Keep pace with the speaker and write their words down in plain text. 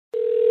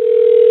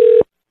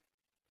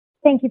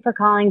Thank you for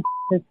calling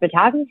this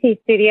photography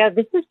studio.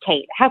 This is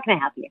Kate. How can I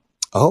help you?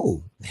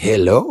 Oh,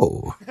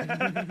 hello.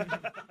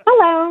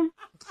 Hello.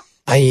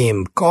 I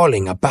am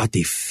calling about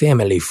the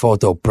family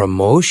photo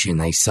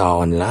promotion I saw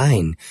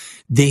online.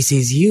 This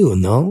is you,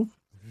 no?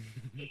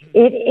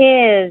 It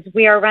is.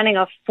 We are running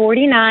a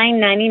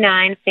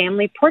 $49.99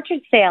 family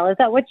portrait sale. Is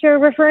that what you're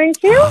referring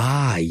to?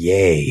 Ah,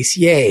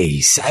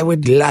 yes. I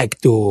would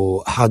like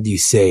to,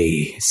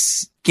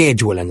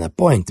 schedule an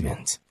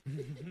appointment.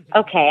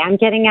 Okay, I'm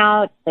getting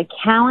out the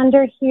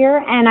calendar here,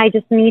 and I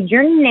just need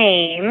your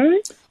name.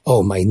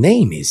 Oh, my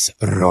name is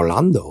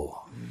Rolando.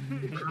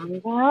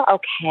 Rolando,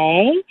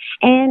 okay.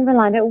 And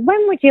Rolando,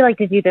 when would you like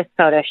to do this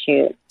photo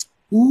shoot?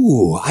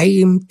 Ooh, I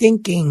am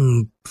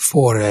thinking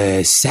for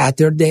a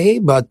Saturday,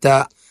 but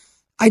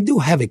I do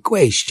have a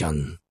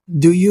question.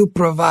 Do you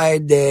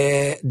provide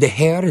the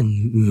hair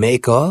and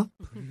makeup?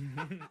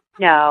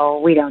 No,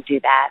 we don't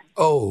do that.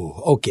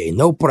 Oh, okay,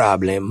 no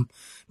problem.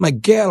 My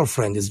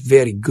girlfriend is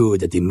very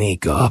good at the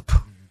makeup.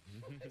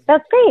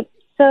 That's great.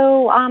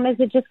 So, is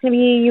it just going to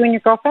be you and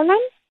your girlfriend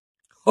then?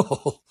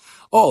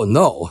 Oh,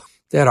 no.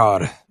 There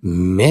are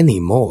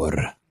many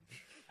more.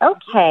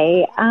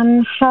 Okay.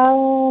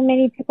 How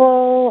many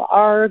people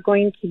are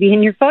going to be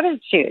in your photo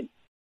shoot?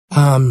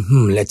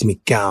 Let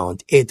me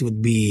count. It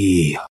would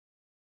be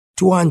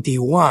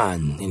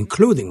 21,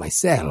 including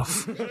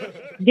myself.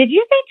 Did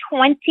you say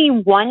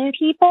 21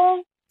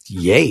 people?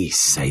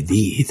 Yes, I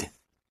did.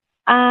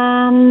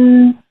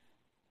 Can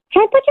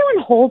I put you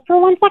on hold for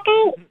 1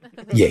 second?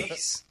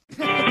 Yes.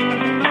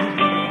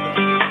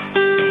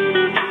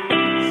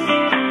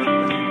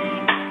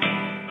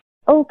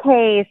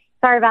 Okay,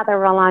 sorry about that,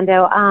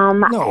 Rolando.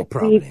 No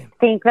problem. We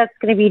think that's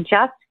going to be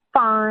just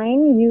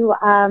fine. You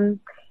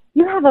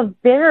have a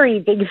very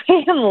big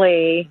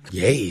family.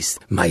 Yes,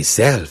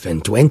 myself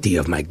and 20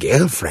 of my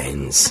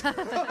girlfriends.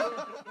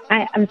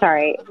 I'm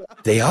sorry.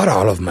 They are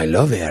all of my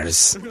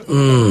lovers.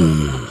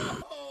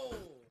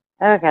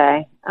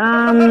 Okay.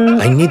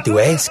 I need to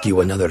ask you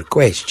another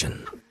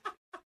question.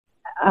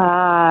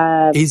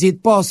 Is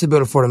it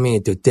possible for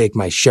me to take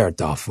my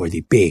shirt off for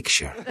the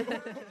picture?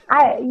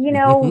 I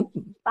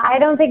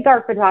don't think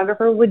our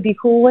photographer would be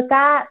cool with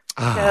that.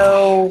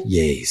 So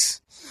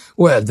yes.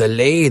 Well, the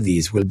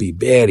ladies will be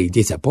very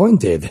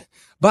disappointed,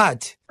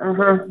 but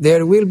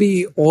there will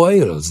be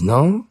oils,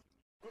 no?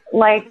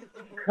 Like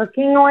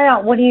cooking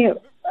oil? What do you?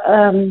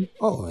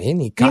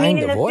 Any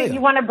kind of oil.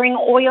 You want to bring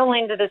oil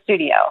into the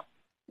studio?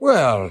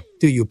 Well,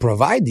 do you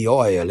provide the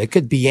oil? It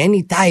could be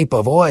any type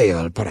of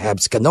oil,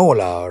 perhaps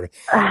canola or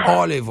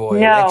olive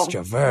oil,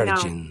 extra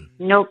virgin.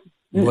 Nope.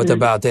 What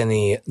about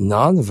any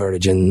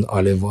non-virgin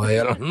olive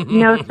oil?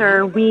 No,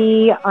 sir.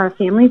 We are a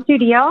family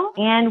studio,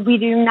 and we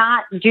do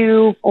not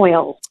do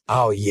oils.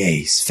 Oh,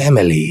 yes,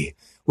 family.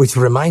 Which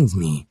reminds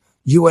me,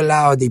 you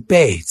allow the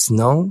pets,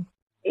 no?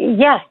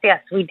 Yes,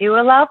 we do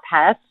allow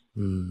pets,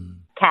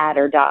 cat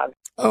or dog.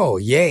 Oh,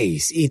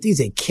 yes, it is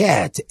a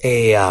cat.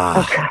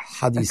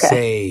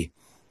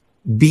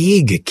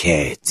 Big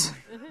cat.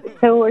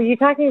 So are you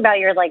talking about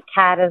your,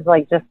 cat is,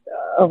 just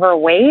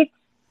overweight?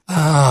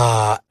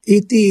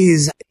 It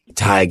is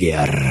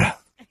tiger.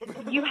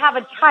 You have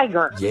a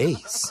tiger?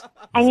 Yes.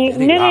 And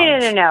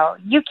no.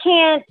 You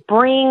can't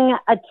bring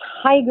a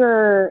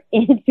tiger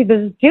into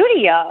the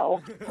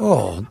studio.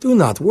 Oh, do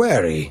not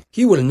worry.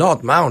 He will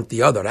not mount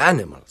the other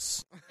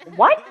animals.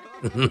 What?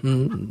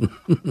 Okay,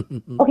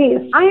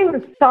 I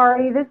am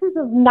sorry. This is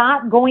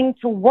not going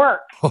to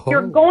work.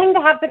 You're going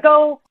to have to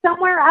go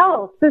somewhere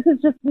else. This is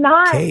just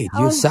not. Kate,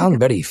 you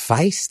sound very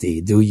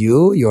feisty. Do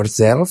you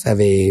yourself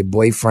have a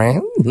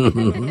boyfriend?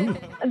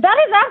 That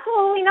is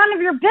absolutely none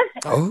of your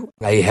business. Oh,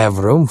 I have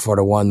room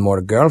for one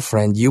more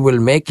girlfriend. You will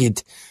make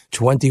it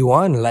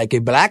 21 like a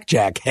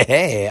blackjack.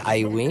 Hey,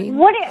 I win.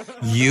 What is?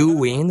 You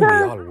win, Sir,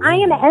 we all win. I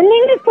am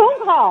ending this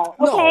phone call,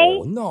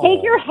 okay? No.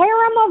 Take your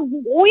harem of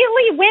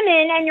oily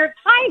women and your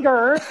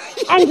tiger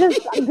and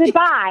just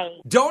goodbye.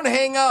 Don't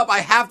hang up. I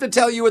have to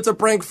tell you it's a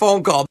prank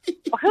phone call.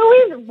 Who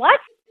is what?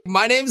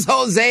 My name's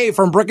Jose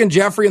from Brooke and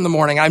Jeffrey in the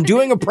morning. I'm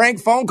doing a prank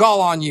phone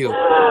call on you.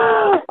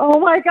 Oh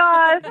my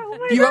gosh.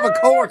 You have a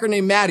coworker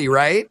named Maddie,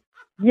 right?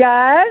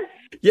 Yes.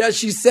 Yeah,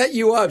 she set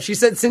you up. She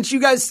said since you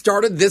guys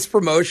started this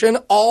promotion,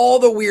 all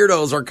the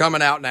weirdos are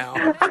coming out now.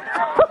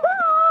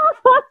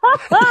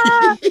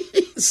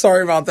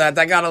 Sorry about that.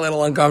 That got a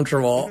little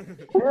uncomfortable. When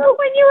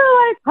you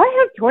were like, I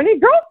have 20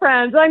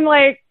 girlfriends, I'm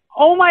like,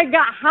 oh my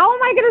God, how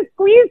am I going to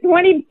squeeze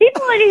 20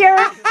 people in here?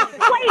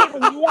 Wait,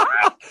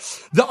 what?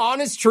 The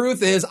honest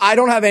truth is I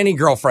don't have any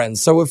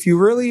girlfriends. So if you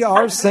really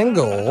are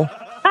single,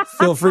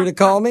 feel free to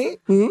call me.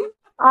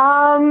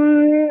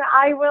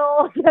 I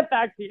will get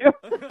back to you.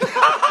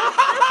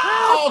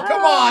 Oh,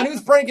 come on.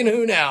 Who's pranking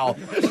who now?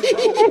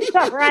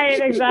 Right,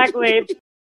 exactly.